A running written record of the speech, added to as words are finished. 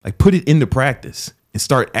Like put it into practice and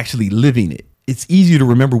start actually living it. It's easier to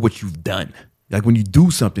remember what you've done. Like when you do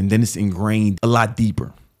something, then it's ingrained a lot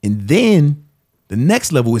deeper. And then the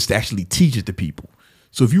next level is to actually teach it to people.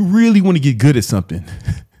 So if you really want to get good at something,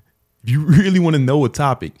 if you really want to know a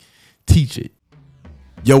topic, teach it.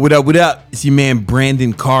 Yo, what up, what up? It's your man,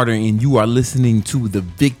 Brandon Carter, and you are listening to the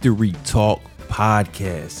Victory Talk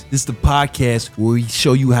podcast. This is the podcast where we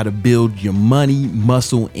show you how to build your money,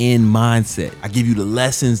 muscle, and mindset. I give you the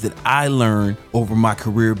lessons that I learned over my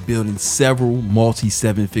career building several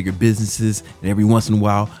multi-seven-figure businesses, and every once in a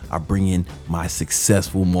while, I bring in my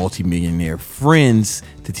successful multi-millionaire friends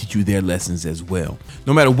to teach you their lessons as well.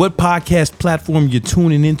 No matter what podcast platform you're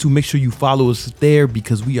tuning into, make sure you follow us there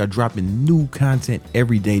because we are dropping new content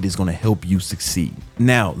every day that's going to help you succeed.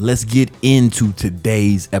 Now, let's get into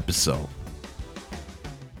today's episode.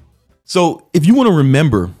 So if you want to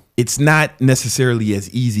remember, it's not necessarily as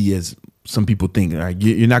easy as some people think. Right?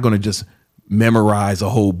 You're not going to just memorize a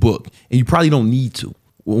whole book, and you probably don't need to.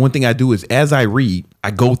 Well, one thing I do is as I read,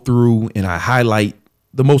 I go through and I highlight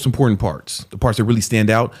the most important parts, the parts that really stand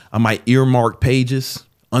out. I might earmark pages,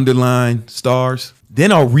 underline stars.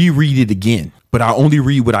 Then I'll reread it again, but I'll only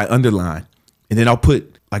read what I underline. And then I'll put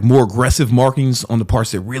like more aggressive markings on the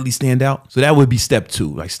parts that really stand out. So that would be step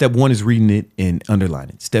 2. Like step 1 is reading it and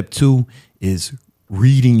underlining. Step 2 is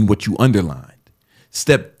reading what you underlined.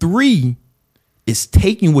 Step 3 is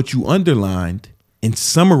taking what you underlined and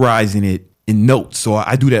summarizing it in notes. So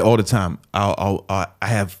I do that all the time. I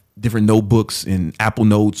have different notebooks in Apple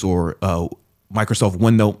Notes or Microsoft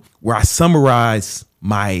OneNote where I summarize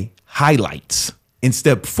my highlights. And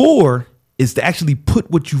step 4 is to actually put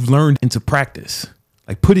what you've learned into practice.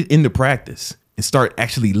 Like put it into practice and start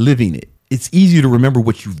actually living it. It's easier to remember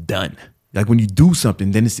what you've done. Like when you do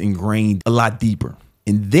something, then it's ingrained a lot deeper.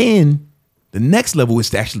 And then the next level is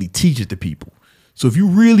to actually teach it to people. So if you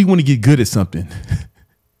really want to get good at something,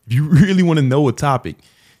 if you really want to know a topic,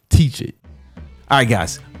 teach it. All right,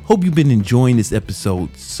 guys. Hope you've been enjoying this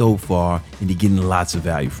episode so far and you're getting lots of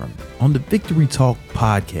value from it. On the Victory Talk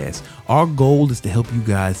podcast, our goal is to help you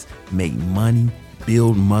guys make money,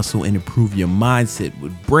 build muscle, and improve your mindset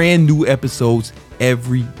with brand new episodes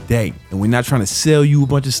every day. And we're not trying to sell you a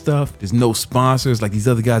bunch of stuff. There's no sponsors like these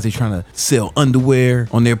other guys. They're trying to sell underwear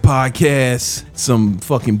on their podcasts, some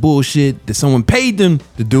fucking bullshit that someone paid them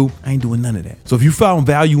to do. I ain't doing none of that. So if you found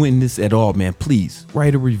value in this at all, man, please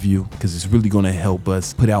write a review because it's really going to help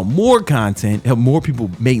us put out more content, help more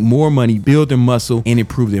people make more money, build their muscle, and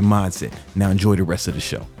improve their mindset. Now enjoy the rest of the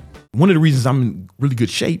show. One of the reasons I'm in really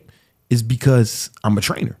good shape is because I'm a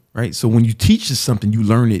trainer, right? So when you teach us something, you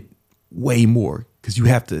learn it way more because you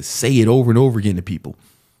have to say it over and over again to people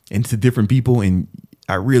and to different people. And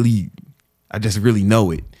I just really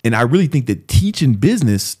know it. And I really think that teaching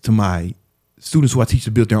business to my students who I teach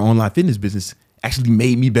to build their online fitness business actually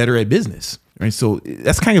made me better at business, right? So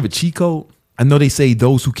that's kind of a cheat code. I know they say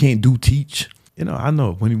those who can't do teach. You know, I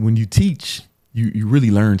know when you teach, you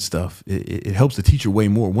really learn stuff. It helps the teacher way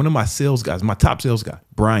more. One of my sales guys, my top sales guy,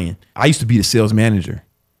 Brian, I used to be the sales manager.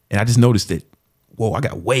 And I just noticed that, whoa, I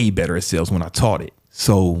got way better at sales when I taught it.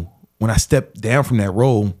 So when I stepped down from that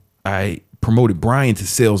role, I promoted Brian to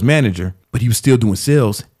sales manager, but he was still doing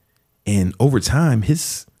sales. And over time,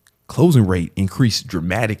 his closing rate increased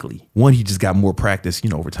dramatically. One, he just got more practice. You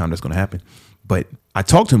know, over time, that's going to happen. But I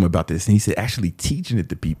talked to him about this, and he said actually teaching it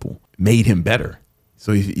to people made him better.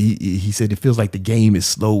 So he said it feels like the game is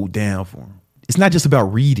slowed down for him. It's not just about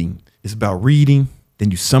reading. It's about reading, then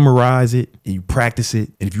you summarize it, and you practice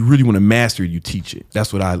it. And if you really want to master it, you teach it.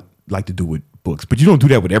 That's what I like to do with books. But you don't do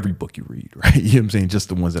that with every book you read, right? You know what I'm saying? Just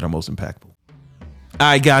the ones that are most impactful. All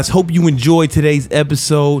right, guys. Hope you enjoyed today's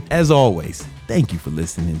episode. As always, thank you for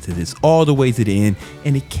listening to this all the way to the end.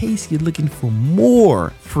 And in case you're looking for more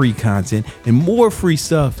free content and more free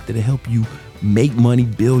stuff that'll help you make money,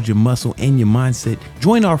 build your muscle and your mindset,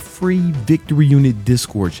 join our free Victory Unit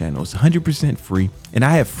Discord channel. It's 100% free. And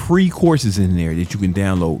I have free courses in there that you can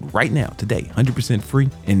download right now, today, 100%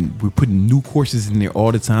 free. And we're putting new courses in there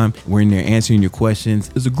all the time. We're in there answering your questions.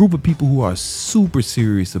 There's a group of people who are super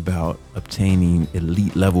serious about obtaining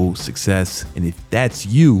elite level success. And if that's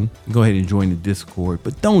you, go ahead and join the Discord.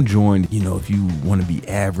 But don't join, if you want to be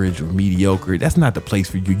average or mediocre. That's not the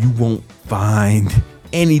place for you. You won't find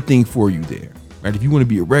anything for you there, right? If you want to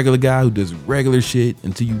be a regular guy who does regular shit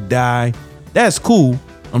until you die, that's cool.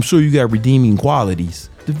 I'm sure you got redeeming qualities.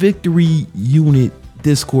 The Victory Unit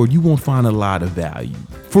Discord, you won't find a lot of value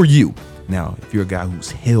for you. Now, if you're a guy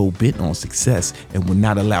who's hell bent on success and will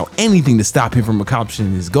not allow anything to stop him from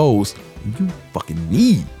accomplishing his goals, you fucking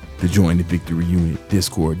need to join the Victory Unit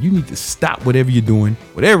Discord. You need to stop whatever you're doing,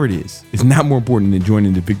 whatever it is. It's not more important than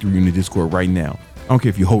joining the Victory Unit Discord right now. I don't care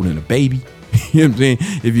if you're holding a baby, you know what I'm saying?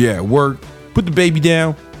 If you're at work, put the baby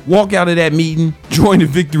down, walk out of that meeting, join the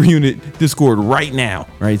Victory Unit Discord right now,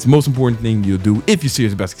 right? It's the most important thing you'll do if you're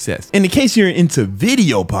serious about success. And in case you're into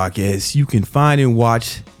video podcasts, you can find and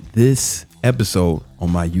watch this episode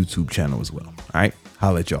on my YouTube channel as well. All right,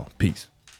 holla at y'all. Peace.